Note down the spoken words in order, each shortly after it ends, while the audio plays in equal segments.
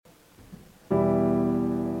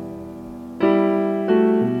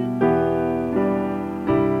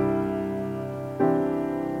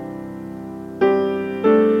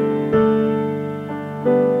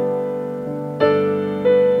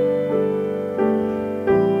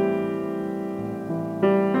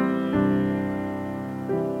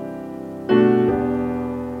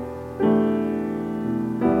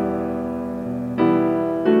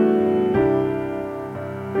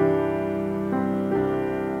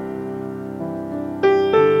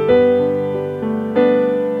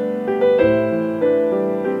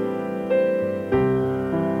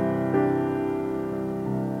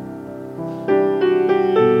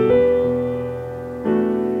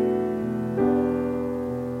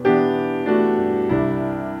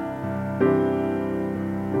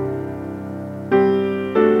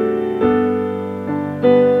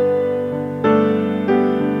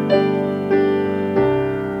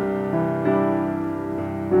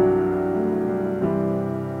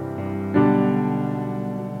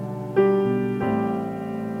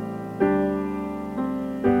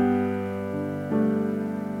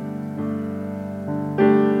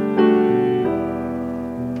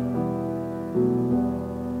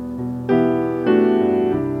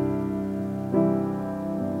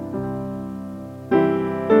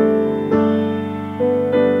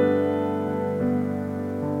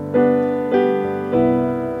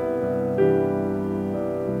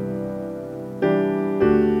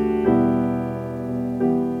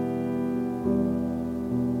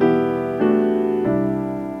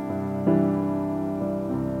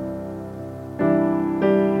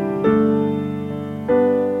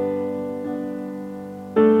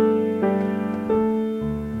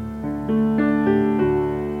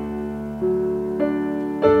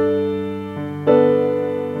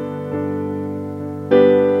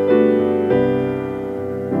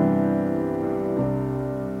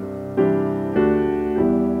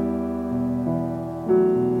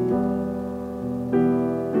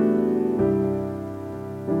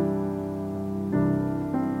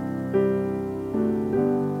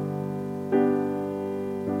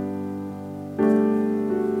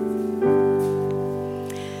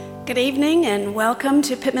Good evening and welcome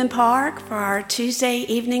to Pittman Park for our Tuesday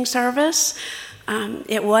evening service.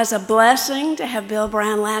 It was a blessing to have Bill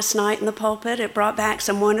Brown last night in the pulpit. It brought back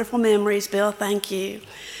some wonderful memories. Bill, thank you.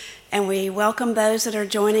 And we welcome those that are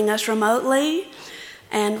joining us remotely.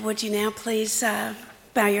 And would you now please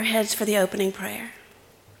bow your heads for the opening prayer?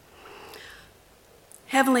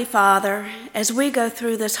 Heavenly Father, as we go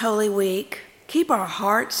through this Holy Week, keep our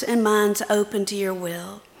hearts and minds open to your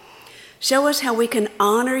will. Show us how we can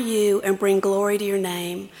honor you and bring glory to your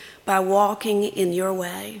name by walking in your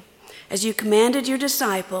way. As you commanded your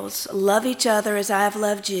disciples, love each other as I have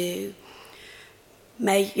loved you.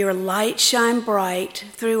 May your light shine bright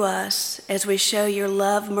through us as we show your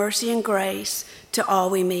love, mercy, and grace to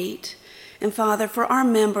all we meet. And Father, for our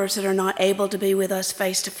members that are not able to be with us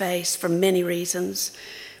face to face for many reasons,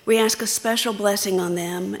 we ask a special blessing on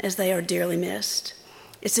them as they are dearly missed.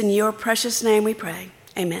 It's in your precious name we pray.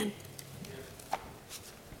 Amen.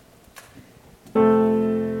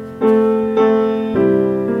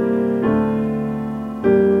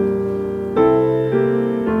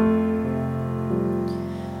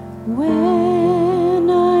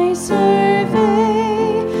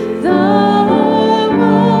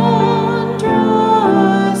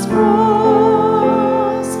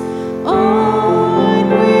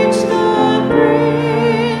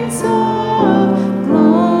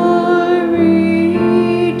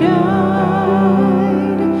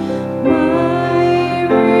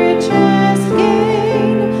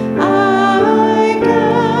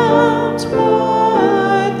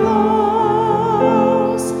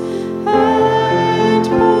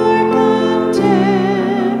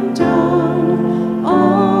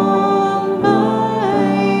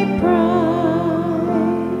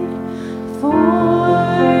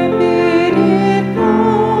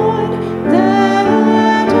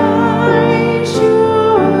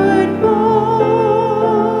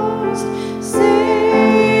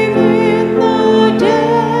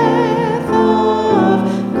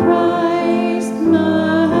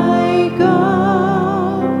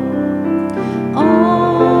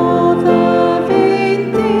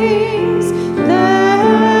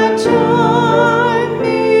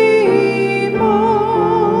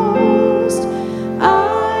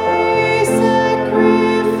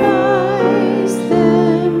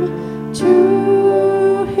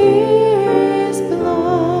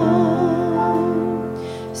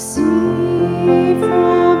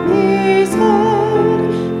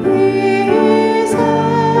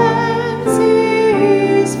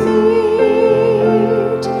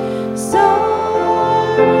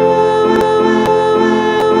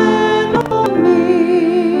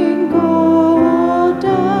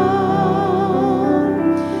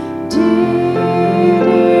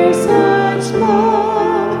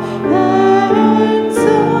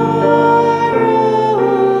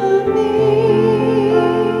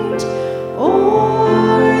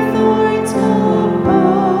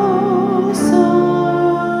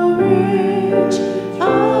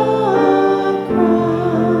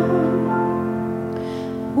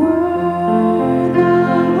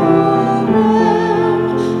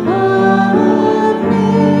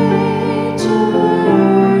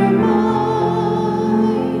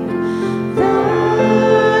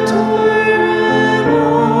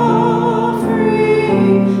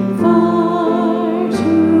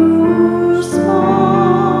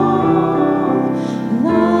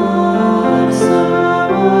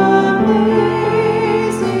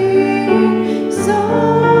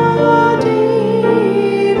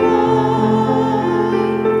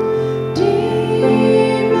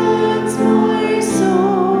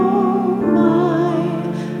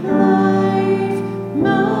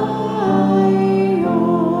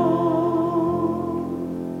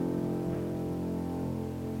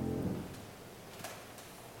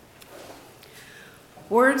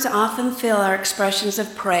 Words often fill our expressions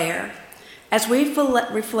of prayer. As we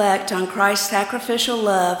reflect on Christ's sacrificial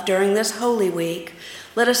love during this Holy Week,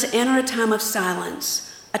 let us enter a time of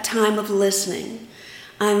silence, a time of listening.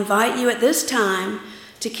 I invite you at this time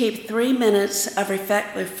to keep 3 minutes of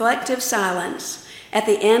reflective silence. At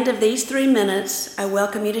the end of these 3 minutes, I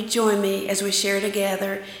welcome you to join me as we share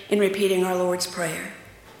together in repeating our Lord's Prayer.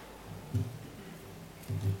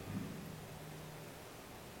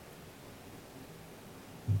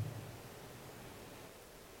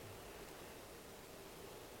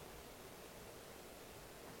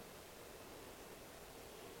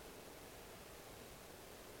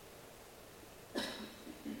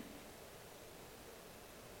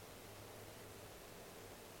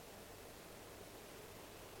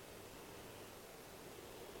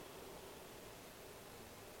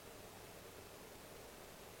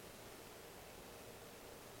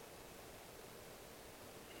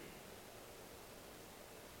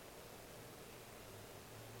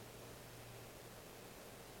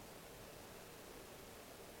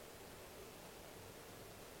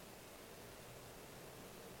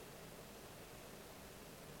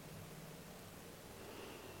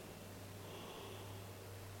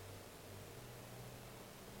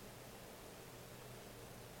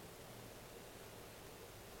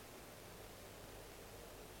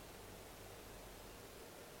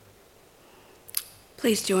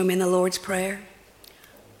 Please join me in the Lord's Prayer.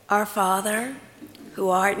 Our Father, who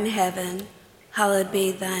art in heaven, hallowed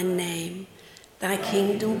be thy name. Thy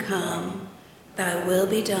kingdom come, thy will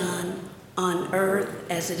be done on earth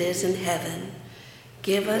as it is in heaven.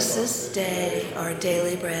 Give us this day our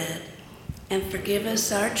daily bread, and forgive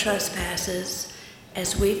us our trespasses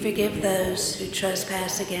as we forgive those who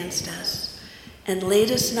trespass against us. And lead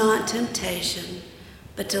us not into temptation,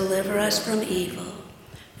 but deliver us from evil.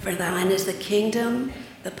 For thine is the kingdom,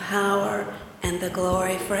 the power, and the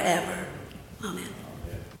glory forever. Amen.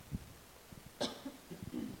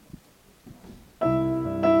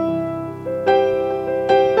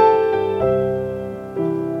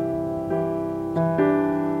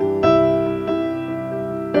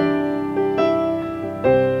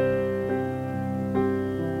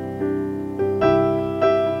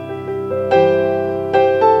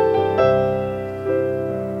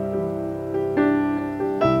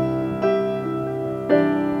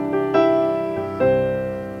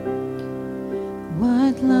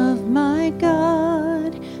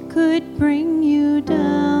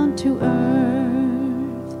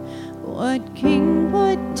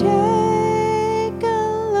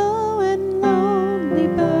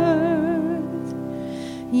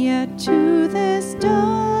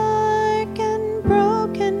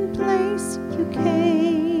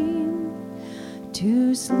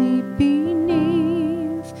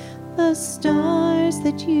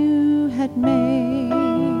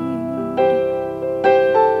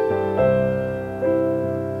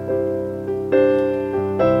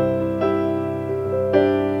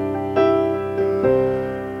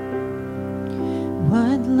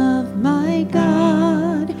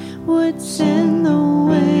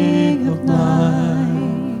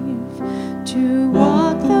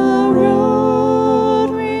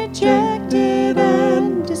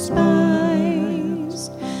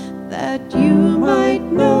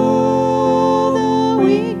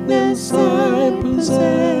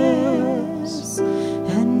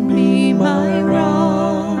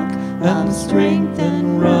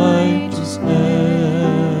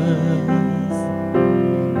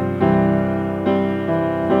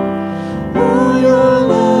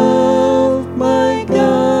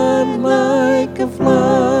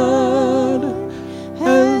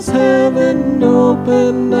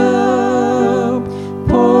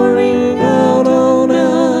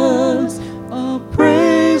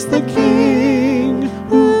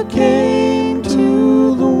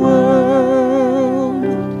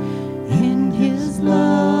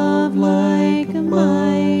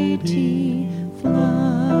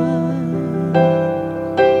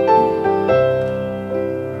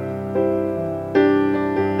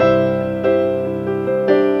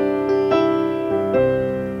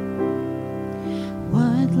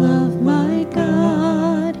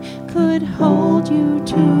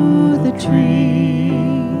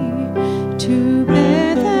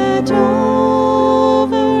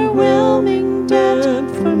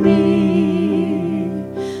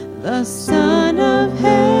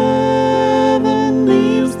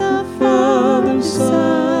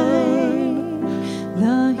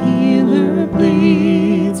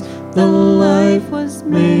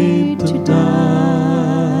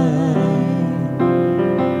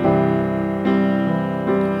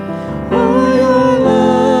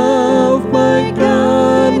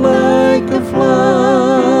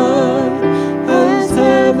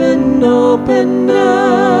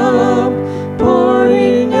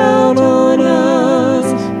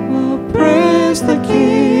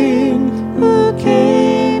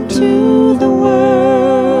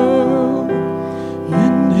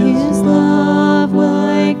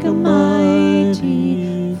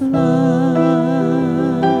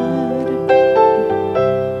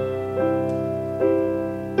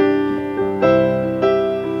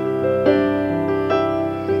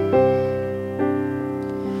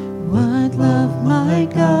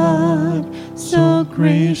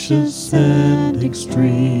 gracious and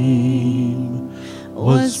extreme,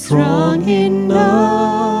 was strong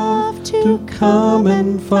enough to come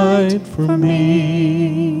and fight for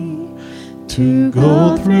me, to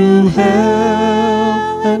go through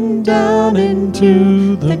hell and down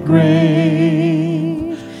into the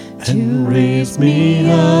grave, and raise me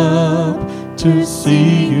up to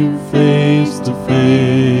see you face to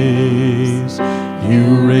face.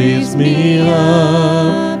 You raise me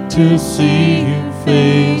up to see you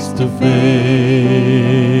face to face.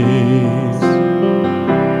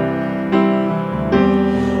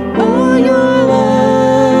 Oh, your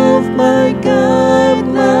love, my God,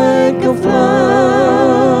 like a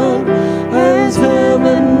flood, as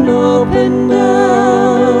heaven opened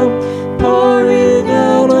up, pouring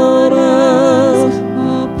out on us.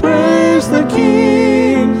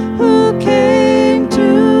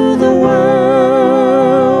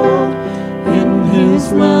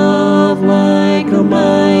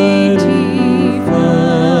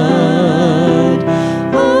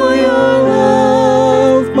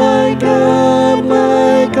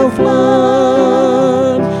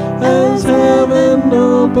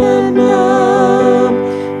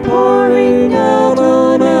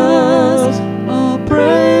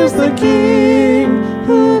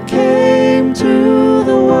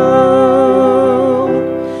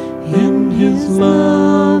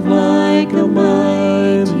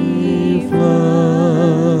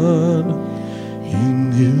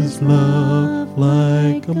 His love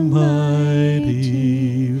like a mighty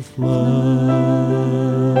flood.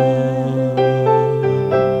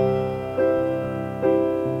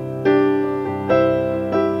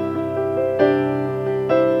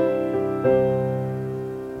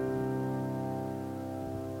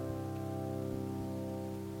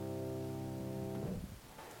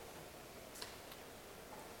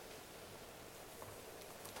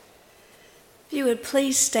 If you would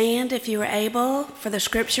please stand if you are able for the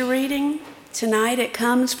scripture reading. Tonight it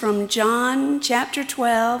comes from John chapter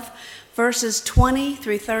 12, verses 20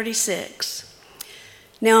 through 36.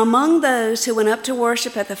 Now among those who went up to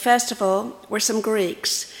worship at the festival were some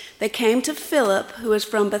Greeks. They came to Philip, who was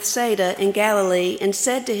from Bethsaida in Galilee, and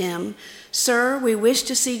said to him, "Sir, we wish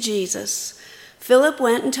to see Jesus." Philip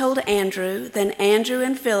went and told Andrew. Then Andrew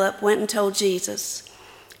and Philip went and told Jesus.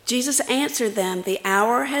 Jesus answered them, "The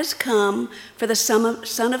hour has come for the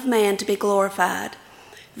Son of Man to be glorified.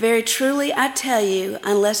 Very truly I tell you,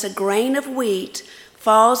 unless a grain of wheat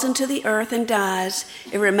falls into the earth and dies,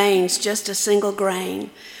 it remains just a single grain.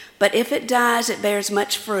 But if it dies, it bears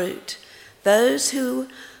much fruit. Those who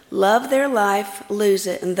love their life lose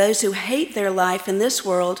it, and those who hate their life in this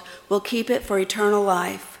world will keep it for eternal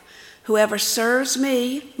life. Whoever serves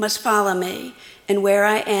me must follow me, and where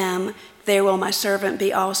I am, there will my servant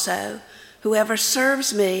be also. Whoever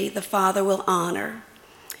serves me, the Father will honor.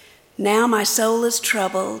 Now my soul is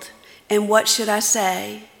troubled, and what should I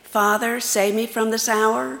say? Father, save me from this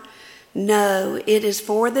hour? No, it is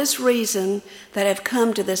for this reason that I have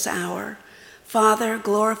come to this hour. Father,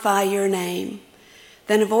 glorify your name."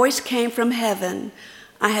 Then a voice came from heaven,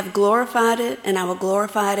 "I have glorified it, and I will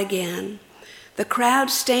glorify it again." The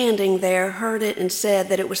crowd standing there heard it and said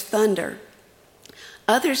that it was thunder.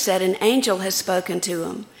 Others said, "An angel has spoken to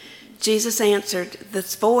him." Jesus answered,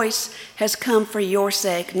 "This voice has come for your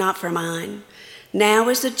sake, not for mine. Now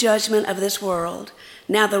is the judgment of this world.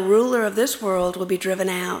 Now the ruler of this world will be driven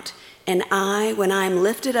out, and I, when I am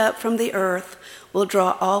lifted up from the earth, will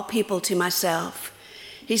draw all people to myself."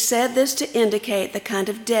 He said this to indicate the kind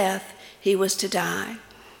of death he was to die.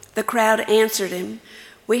 The crowd answered him,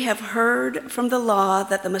 "We have heard from the law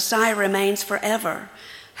that the Messiah remains forever.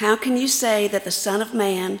 How can you say that the Son of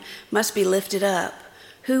Man must be lifted up?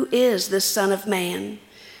 Who is this Son of Man?"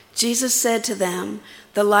 Jesus said to them,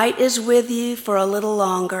 "The light is with you for a little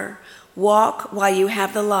longer. Walk while you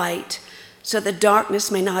have the light, so the darkness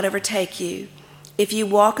may not overtake you. If you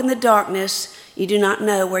walk in the darkness, you do not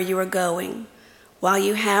know where you are going. While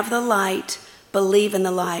you have the light, believe in the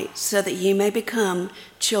light, so that you may become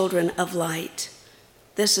children of light."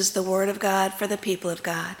 This is the word of God for the people of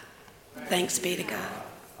God. Thanks be to God.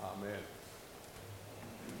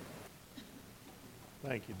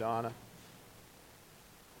 Thank you, Donna.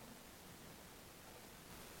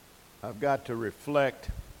 I've got to reflect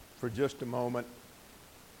for just a moment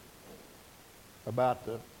about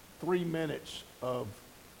the 3 minutes of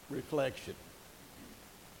reflection.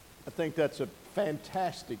 I think that's a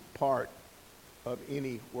fantastic part of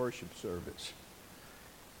any worship service.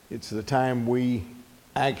 It's the time we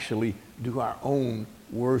actually do our own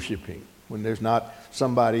worshiping, when there's not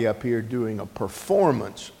somebody up here doing a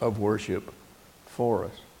performance of worship for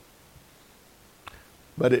us.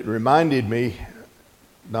 But it reminded me,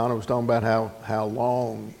 Donna was talking about how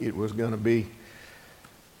long it was going to be.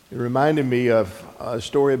 It reminded me of a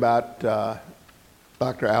story about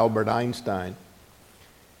Dr. Albert Einstein.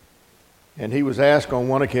 And he was asked on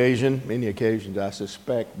one occasion, many occasions I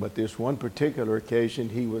suspect, but this one particular occasion,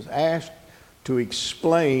 he was asked to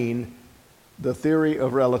explain the theory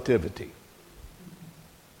of relativity.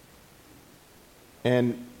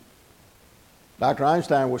 And Dr.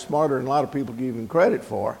 Einstein was smarter than a lot of people give him credit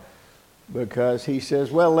for, because he says,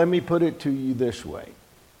 well, let me put it to you this way.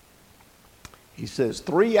 He says,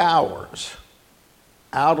 3 hours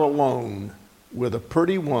out alone with a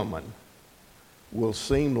pretty woman will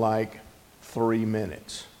seem like 3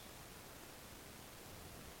 minutes.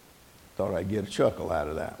 Thought I'd get a chuckle out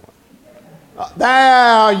of that one.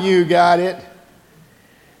 Now you got it.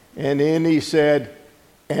 And then he said,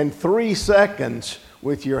 and 3 seconds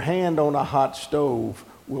with your hand on a hot stove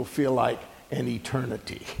will feel like an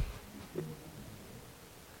eternity.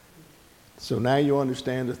 So now you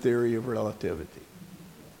understand the theory of relativity.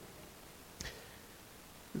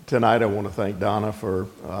 Tonight I want to thank Donna for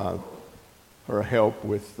her help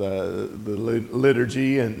with the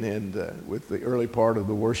liturgy and with the early part of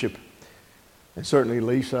the worship. And certainly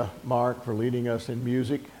Lisa, Mark, for leading us in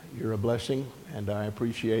music. You're a blessing, and I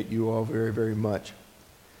appreciate you all very, very much.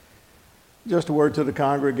 Just a word to the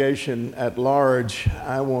congregation at large.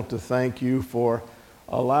 I want to thank you for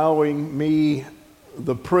allowing me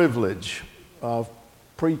the privilege of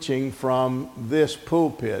preaching from this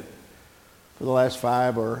pulpit for the last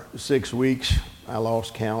 5 or 6 weeks. I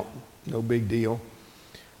lost count, no big deal.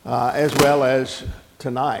 As well as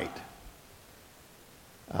tonight.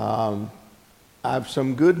 I have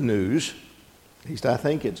some good news. At least I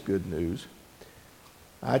think it's good news.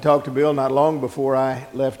 I talked to Bill not long before I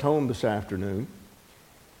left home this afternoon,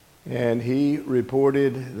 and he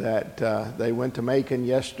reported that they went to Macon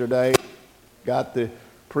yesterday, got the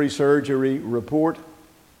pre-surgery report,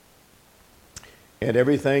 and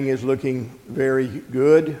everything is looking very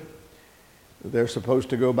good. They're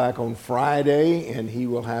supposed to go back on Friday, and he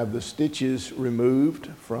will have the stitches removed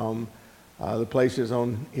from the places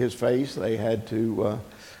on his face they had to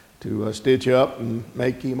stitch up and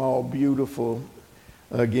make him all beautiful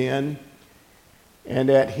again. And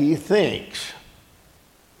that he thinks,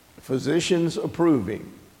 physicians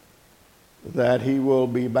approving, that he will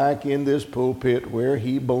be back in this pulpit where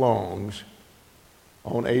he belongs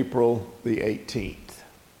on April the 18th.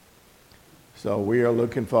 So we are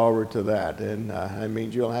looking forward to that. And that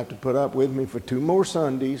means you'll have to put up with me for 2 more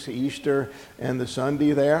Sundays, Easter and the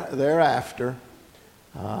Sunday thereafter.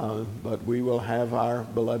 But we will have our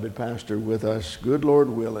beloved pastor with us, good Lord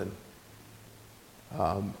willing,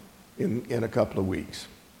 in a couple of weeks.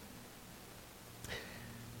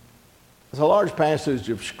 There's a large passage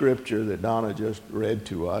of Scripture that Donna just read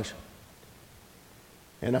to us.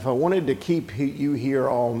 And if I wanted to keep you here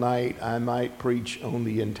all night, I might preach on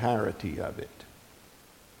the entirety of it.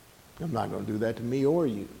 I'm not going to do that to me or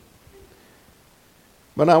you.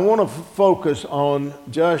 But I want to focus on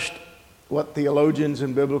just what theologians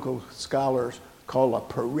and biblical scholars call a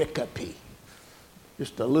pericope.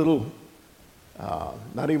 Just a little,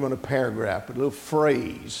 not even a paragraph, but a little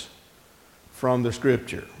phrase from the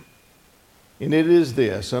Scripture. And it is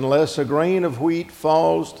this: unless a grain of wheat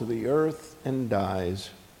falls to the earth and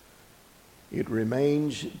dies, it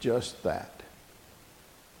remains just that,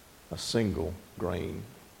 a single grain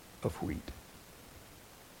of wheat.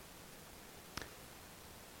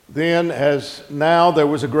 Then, as now, there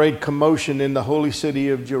was a great commotion in the holy city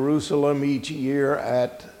of Jerusalem each year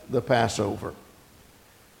at the Passover.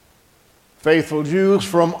 Faithful Jews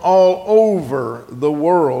from all over the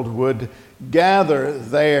world would gather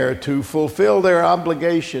there to fulfill their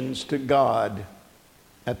obligations to God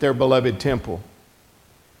at their beloved temple.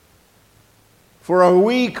 For a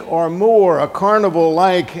week or more, a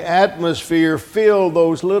carnival-like atmosphere filled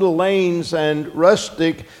those little lanes and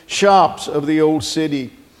rustic shops of the old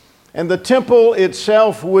city. And the temple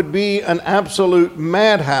itself would be an absolute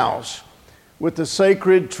madhouse, with the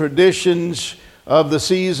sacred traditions of the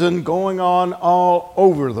season going on all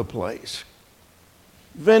over the place.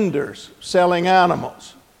 Vendors selling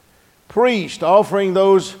animals, priests offering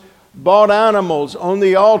those bought animals on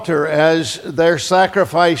the altar as their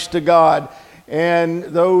sacrifice to God, and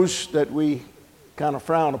those that we kind of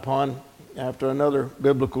frown upon after another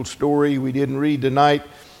biblical story we didn't read tonight,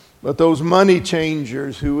 but those money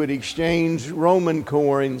changers who would exchange Roman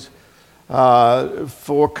coins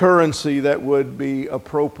for currency that would be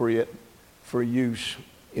appropriate for use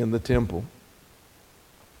in the temple.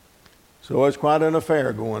 So it's quite an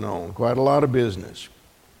affair going on, quite a lot of business.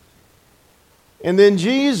 And then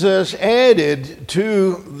Jesus added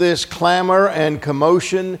to this clamor and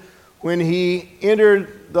commotion when he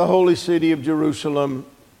entered the holy city of Jerusalem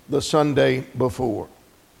the Sunday before.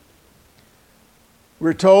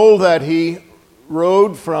 We're told that he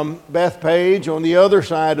rode from Bethpage on the other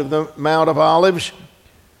side of the Mount of Olives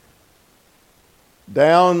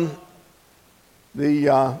down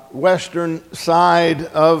the western side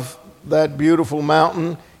of that beautiful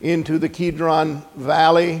mountain into the Kidron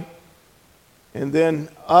Valley, and then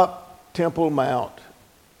up Temple Mount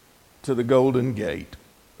to the Golden Gate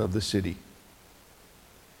of the city.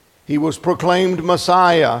 He was proclaimed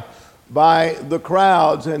Messiah by the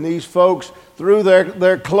crowds, and these folks threw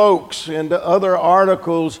their cloaks and other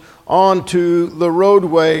articles onto the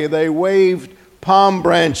roadway. They waved palm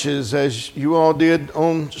branches, as you all did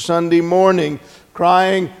on Sunday morning,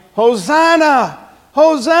 crying, "Hosanna!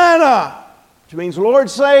 Hosanna!" which means, "Lord,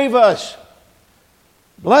 save us.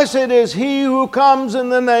 Blessed is he who comes in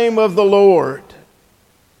the name of the Lord."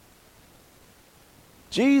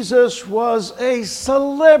 Jesus was a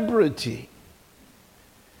celebrity.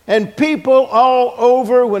 And people all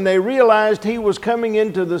over, when they realized he was coming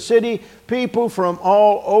into the city, people from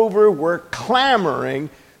all over were clamoring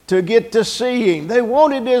to get to see him. They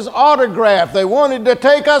wanted his autograph. They wanted to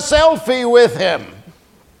take a selfie with him.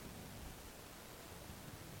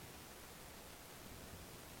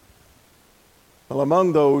 Well,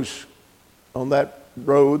 among those on that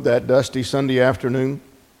road that dusty Sunday afternoon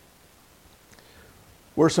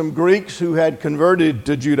were some Greeks who had converted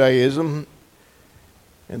to Judaism,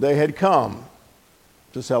 and they had come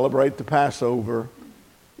to celebrate the Passover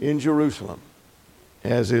in Jerusalem,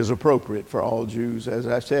 as is appropriate for all Jews, as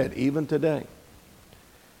I said, even today.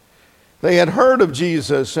 They had heard of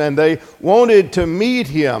Jesus and they wanted to meet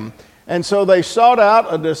him, and so they sought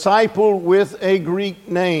out a disciple with a Greek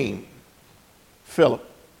name, Philip.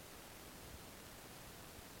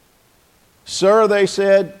 "Sir," they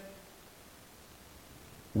said,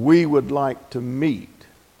 "we would like to meet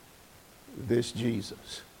this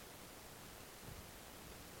Jesus."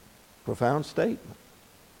 Profound statement.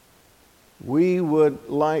 We would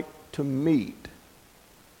like to meet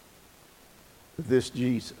this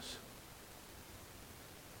Jesus.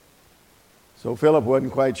 So Philip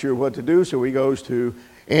wasn't quite sure what to do, so he goes to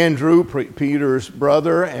Andrew, Peter's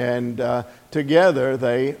brother, and together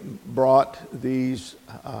they brought these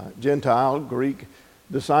Gentile Greek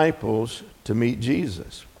disciples to meet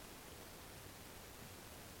Jesus.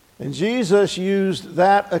 And Jesus used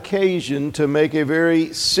that occasion to make a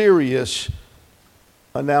very serious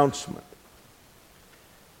announcement.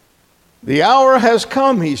 "The hour has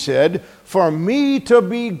come," he said, "for me to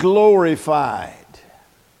be glorified."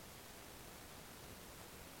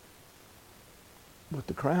 But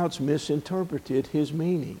the crowds misinterpreted his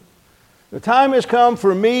meaning. "The time has come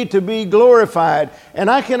for me to be glorified." And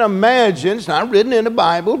I can imagine, it's not written in the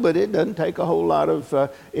Bible, but it doesn't take a whole lot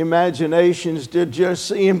of imaginations to just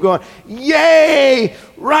see him going, "Yay,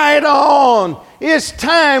 right on. It's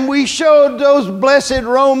time we showed those blessed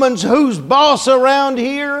Romans who's boss around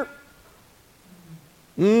here."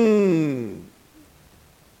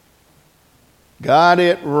 Got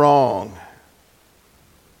it wrong.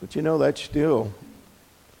 But you know, that's still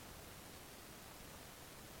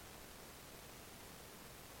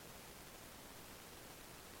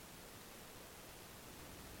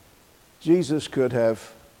Jesus could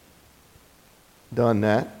have done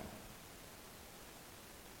that,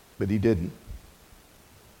 but he didn't.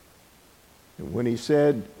 And when he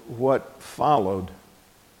said what followed,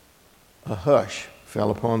 a hush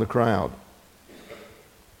fell upon the crowd.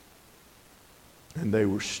 And they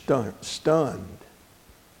were stunned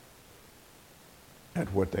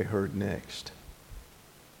at what they heard next.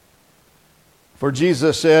 For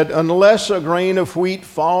Jesus said, "Unless a grain of wheat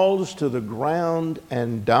falls to the ground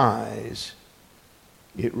and dies,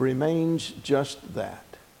 it remains just that,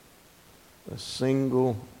 a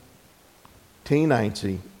single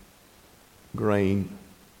teensy grain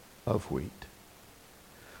of wheat.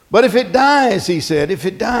 But if it dies," he said, "if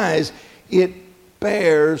it dies, it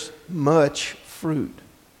bears much fruit."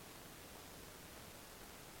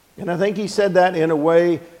 And I think he said that in a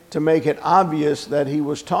way to make it obvious that he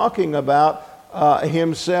was talking about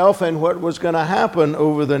himself and what was going to happen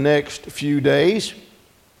over the next few days.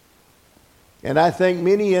 And I think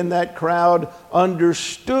many in that crowd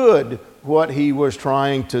understood what he was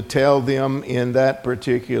trying to tell them in that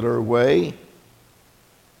particular way.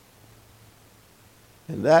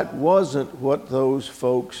 And that wasn't what those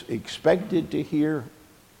folks expected to hear.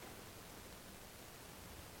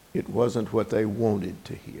 It wasn't what they wanted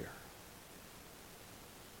to hear.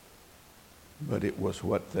 But it was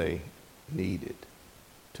what they needed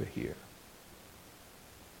to hear.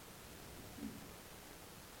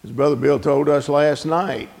 As Brother Bill told us last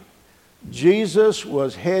night, Jesus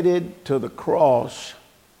was headed to the cross,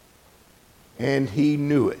 and he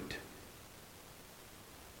knew it.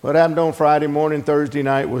 What happened on Friday morning, Thursday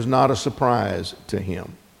night was not a surprise to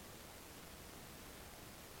him.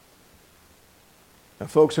 Now,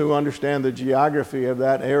 folks who understand the geography of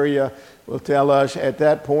that area will tell us at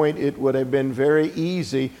that point it would have been very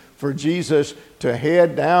easy for Jesus to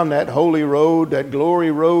head down that holy road, that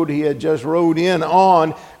glory road he had just rode in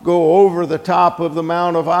on, go over the top of the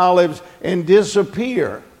Mount of Olives and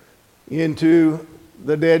disappear into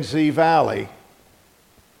the Dead Sea Valley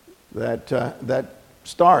that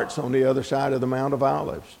starts on the other side of the Mount of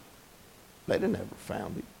Olives. They'd have never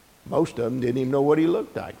found him. Most of them didn't even know what he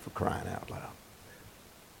looked like, for crying out loud.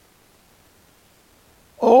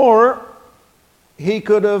 Or he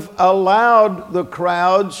could have allowed the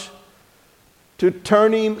crowds to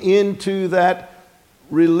turn him into that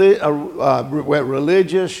religious,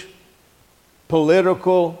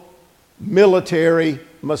 political, military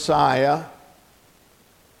Messiah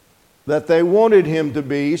that they wanted him to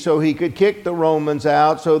be, so he could kick the Romans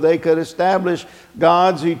out, so they could establish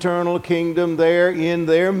God's eternal kingdom there in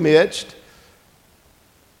their midst.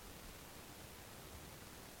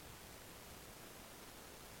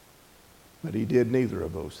 But he did neither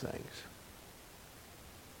of those things.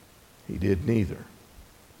 He did neither.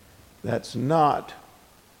 That's not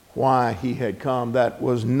why he had come. That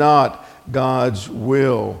was not God's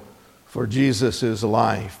will for Jesus'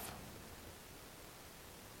 life.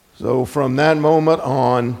 So from that moment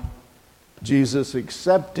on, Jesus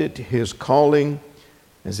accepted his calling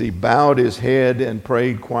as he bowed his head and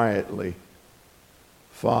prayed quietly,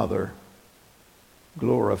 Father,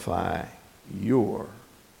 glorify your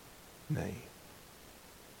name.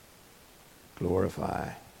 Glorify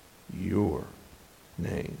your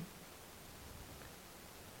name.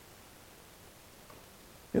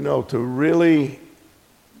 You know, to really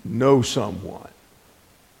know someone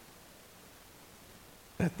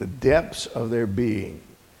at the depths of their being,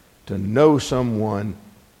 to know someone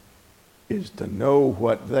is to know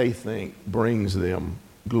what they think brings them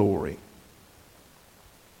glory.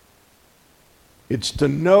 It's to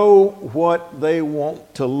know what they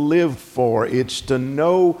want to live for. It's to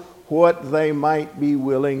know what they might be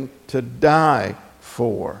willing to die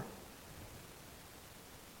for.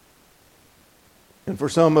 And for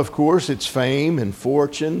some, of course, it's fame and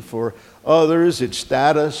fortune. For others, it's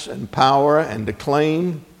status and power and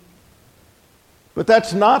acclaim. But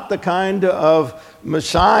that's not the kind of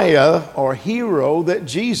Messiah or hero that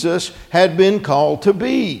Jesus had been called to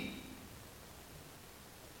be.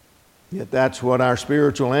 Yet that's what our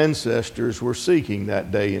spiritual ancestors were seeking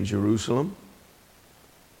that day in Jerusalem.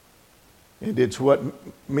 And it's what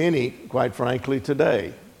many, quite frankly,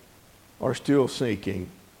 today are still seeking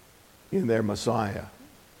in their Messiah,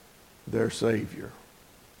 their Savior,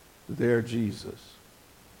 their Jesus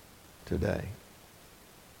today.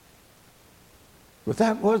 But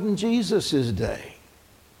that wasn't Jesus' day.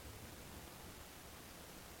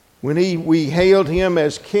 When we hailed him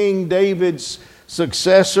as King David's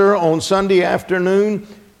successor on Sunday afternoon,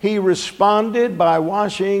 he responded by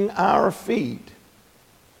washing our feet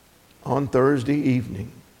on Thursday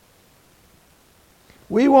evening.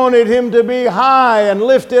 We wanted him to be high and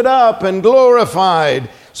lifted up and glorified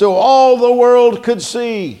so all the world could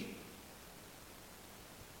see.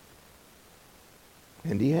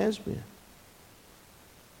 And he has been.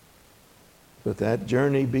 But that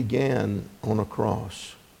journey began on a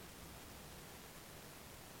cross,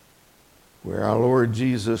 where our Lord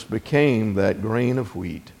Jesus became that grain of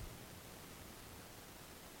wheat,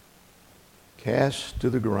 cast to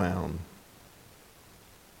the ground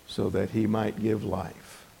so that he might give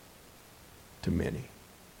life to many.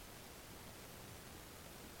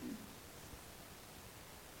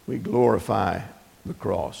 We glorify the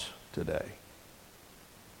cross today.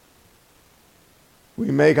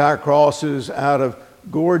 We make our crosses out of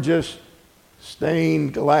gorgeous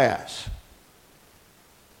stained glass.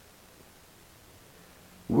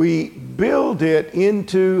 We build it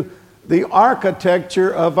into the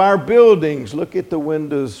architecture of our buildings. Look at the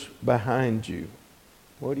windows behind you.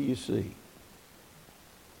 What do you see?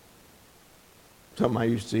 Something I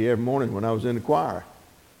used to see every morning when I was in the choir.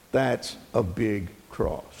 That's a big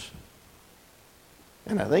cross.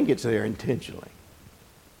 And I think it's there intentionally.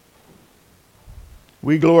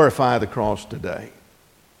 We glorify the cross today.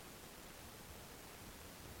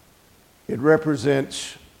 It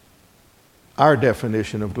represents our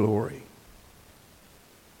definition of glory.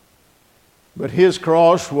 But his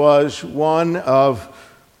cross was one of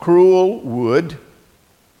cruel wood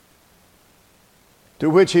to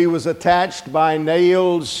which he was attached by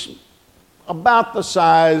nails about the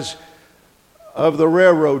size of the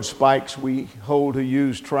railroad spikes we hold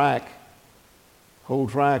track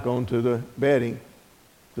onto the bedding,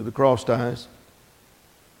 to the cross ties.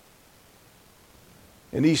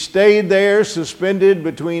 And he stayed there suspended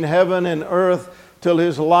between heaven and earth till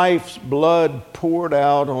his life's blood poured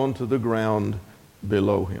out onto the ground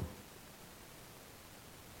below him.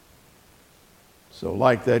 So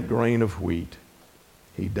like that grain of wheat,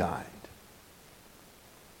 he died.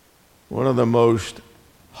 One of the most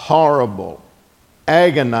horrible,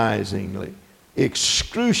 agonizingly,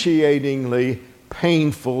 excruciatingly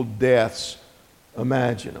painful deaths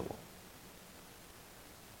imaginable.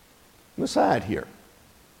 Aside here.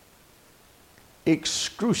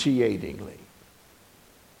 Excruciatingly.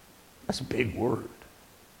 That's a big word.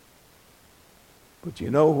 But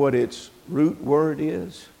you know what its root word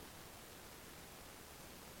is?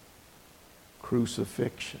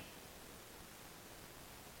 Crucifixion.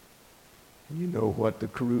 And you know what the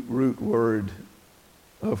root word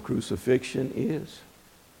of crucifixion is?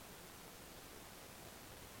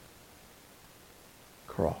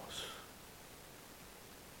 Cross.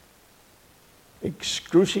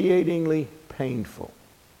 Excruciatingly painful.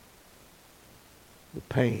 The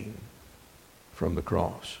pain from the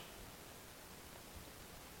cross.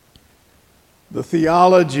 The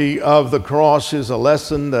theology of the cross is a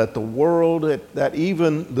lesson that the world, that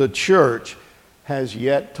even the church, has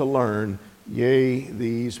yet to learn, yea,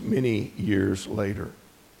 these many years later.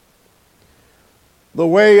 The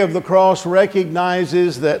way of the cross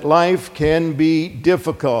recognizes that life can be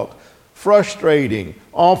difficult, frustrating,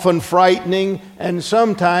 often frightening, and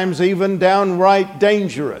sometimes even downright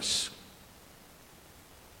dangerous.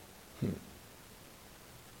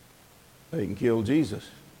 They can kill Jesus.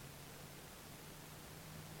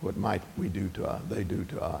 What might we do to they do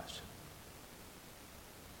to us?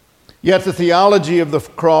 Yet the theology of the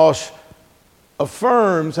cross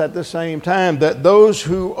affirms at the same time that those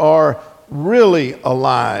who are really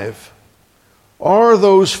alive are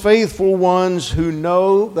those faithful ones who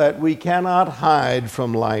know that we cannot hide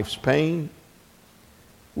from life's pain.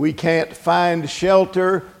 We can't find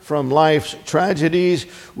shelter from life's tragedies.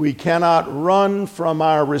 We cannot run from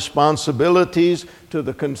our responsibilities to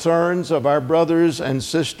the concerns of our brothers and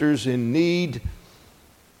sisters in need.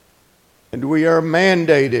 And we are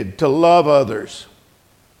mandated to love others.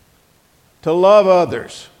 To love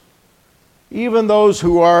others. Even those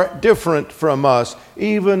who are different from us.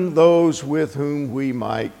 Even those with whom we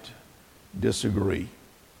might disagree.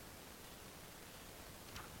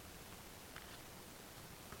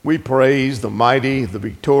 We praise the mighty, the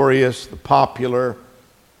victorious, the popular,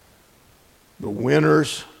 the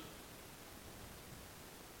winners.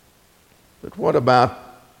 But what about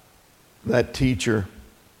that teacher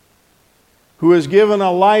who has given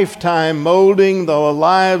a lifetime molding the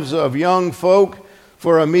lives of young folk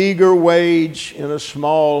for a meager wage in a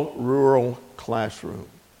small rural classroom?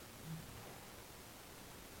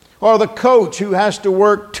 Or the coach who has to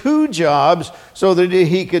work 2 jobs so that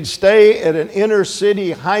he could stay at an inner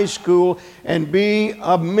city high school and be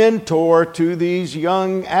a mentor to these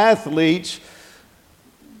young athletes,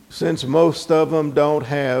 since most of them don't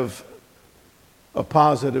have a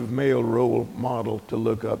positive male role model to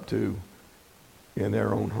look up to in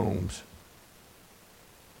their own homes.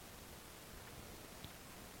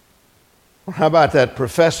 Or how about that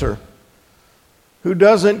professor who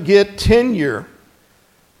doesn't get tenure,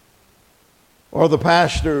 or the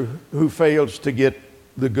pastor who fails to get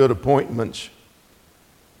the good appointments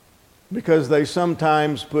because they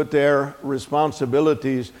sometimes put their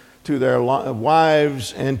responsibilities to their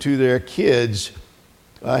wives and to their kids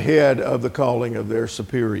ahead of the calling of their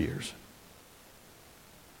superiors?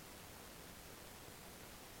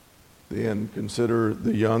 Then consider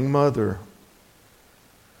the young mother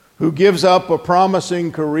who gives up a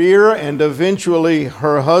promising career and eventually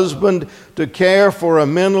her husband to care for a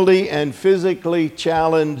mentally and physically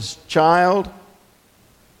challenged child.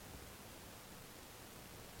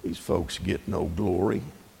 These folks get no glory.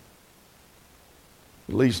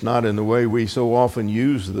 At least not in the way we so often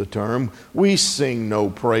use the term. We sing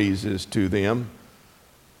no praises to them.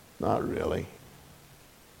 Not really.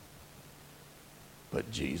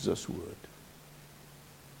 But Jesus would.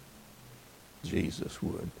 Jesus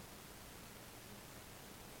would.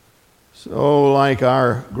 So, like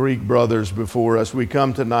our Greek brothers before us, we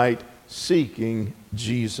come tonight seeking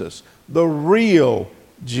Jesus, the real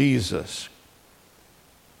Jesus.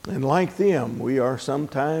 And like them, we are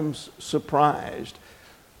sometimes surprised,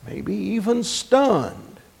 maybe even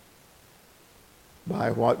stunned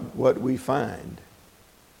by what we find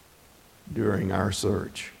during our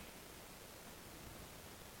search.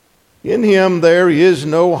 In him there is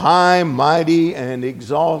no high, mighty, and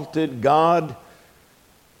exalted God.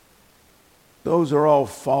 Those are all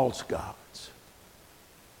false gods.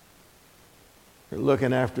 They're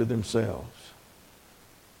looking after themselves.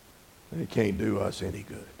 They can't do us any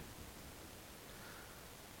good.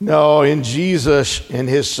 No, in Jesus and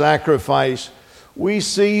his sacrifice, we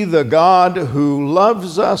see the God who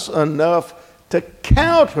loves us enough to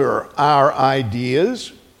counter our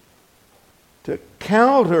ideas, to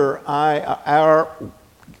counter our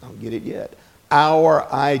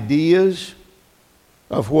ideas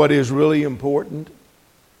of what is really important,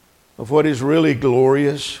 of what is really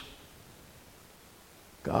glorious.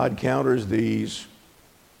 God counters these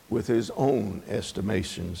with his own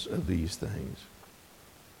estimations of these things.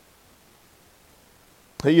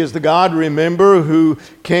 He is the God, remember, who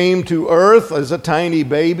came to earth as a tiny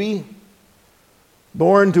baby,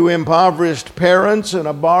 born to impoverished parents in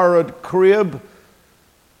a borrowed crib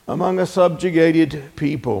among a subjugated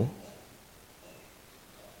people.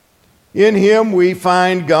 In him we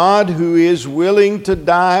find God who is willing to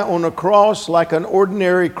die on a cross like an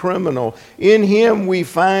ordinary criminal. In him we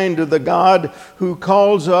find the God who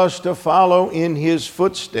calls us to follow in his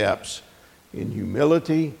footsteps in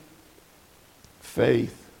humility,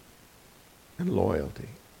 faith, and loyalty.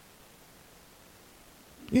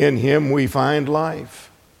 In him we find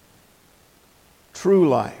life, true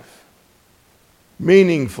life,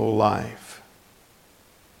 meaningful life,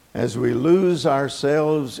 as we lose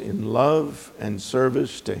ourselves in love and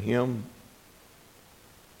service to Him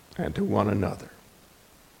and to one another.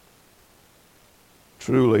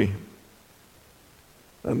 Truly,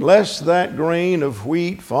 unless that grain of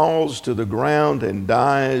wheat falls to the ground and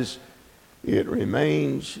dies, it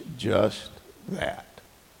remains just that,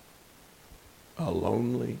 a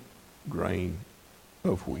lonely grain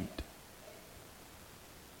of wheat.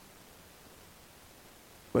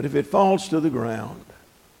 But if it falls to the ground,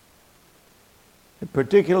 and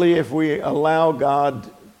particularly if we allow God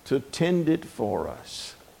to tend it for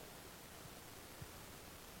us,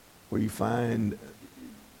 we find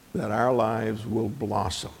that our lives will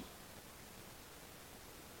blossom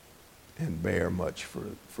and bear much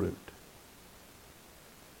fruit.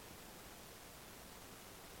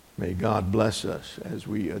 May God bless us as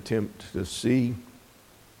we attempt to see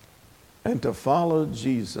and to follow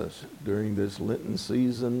Jesus during this Lenten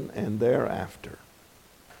season and thereafter,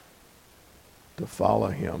 to follow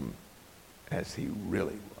Him as He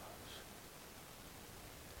really was.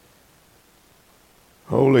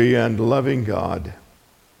 Holy and loving God,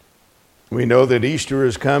 we know that Easter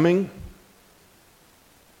is coming,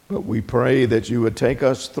 but we pray that you would take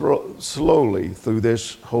us slowly through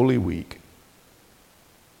this Holy Week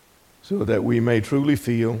so that we may truly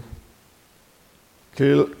feel,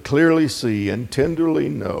 clearly see, and tenderly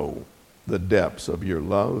know the depths of your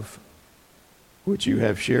love, which you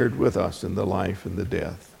have shared with us in the life and the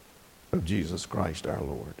death of Jesus Christ our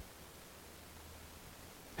Lord.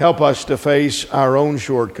 Help us to face our own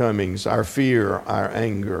shortcomings, our fear, our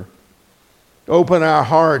anger. Open our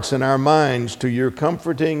hearts and our minds to your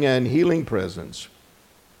comforting and healing presence,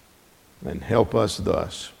 and help us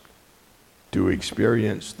thus to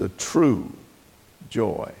experience the true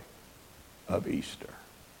joy of Easter.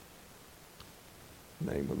 In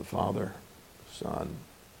the name of the Father, Son, and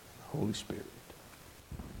Holy Spirit.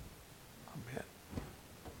 Amen.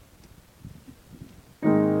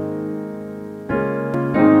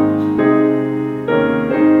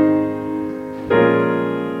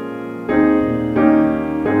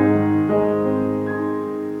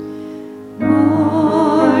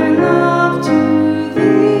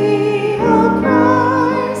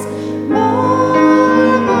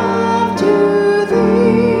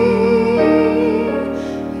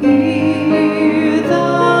 Hear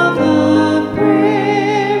the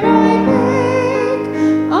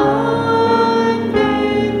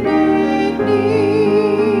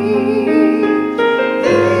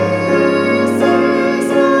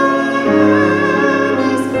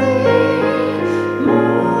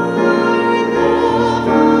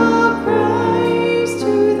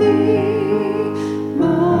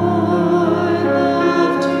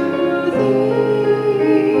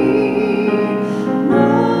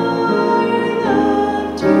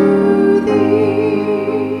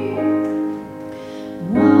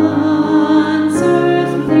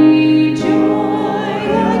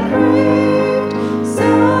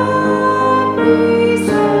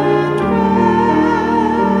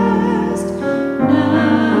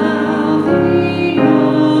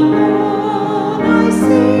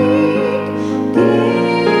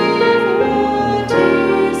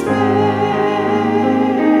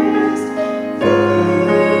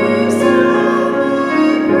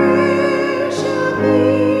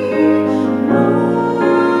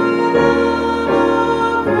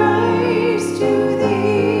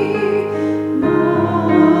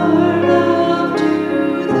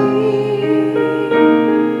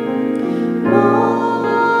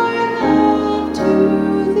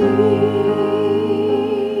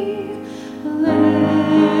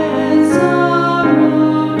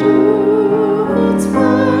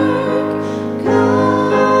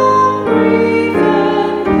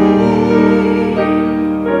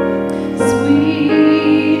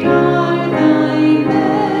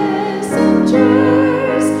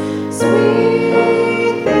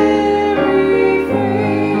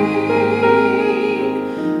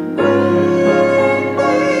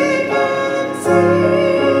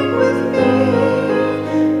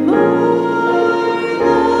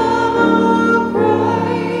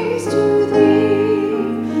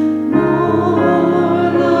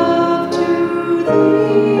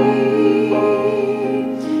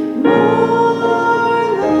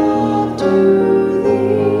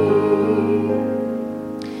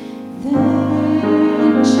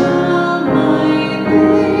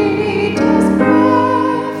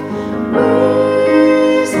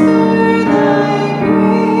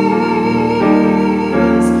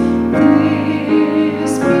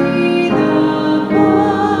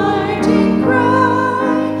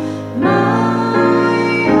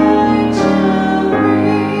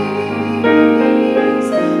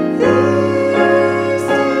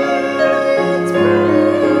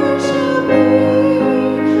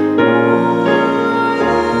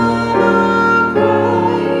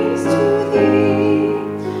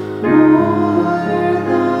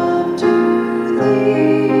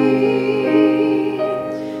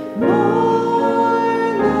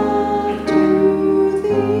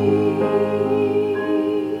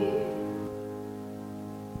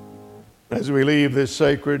we leave this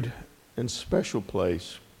sacred and special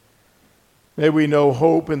place, may we know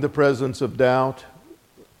hope in the presence of doubt,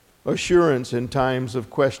 assurance in times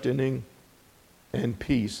of questioning, and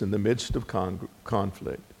peace in the midst of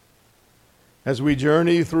conflict. As we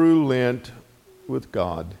journey through Lent with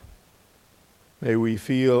God, may we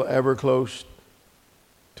feel ever close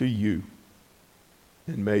to you,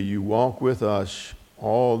 and may you walk with us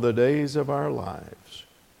all the days of our lives,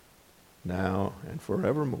 now and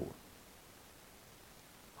forevermore.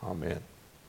 Amen.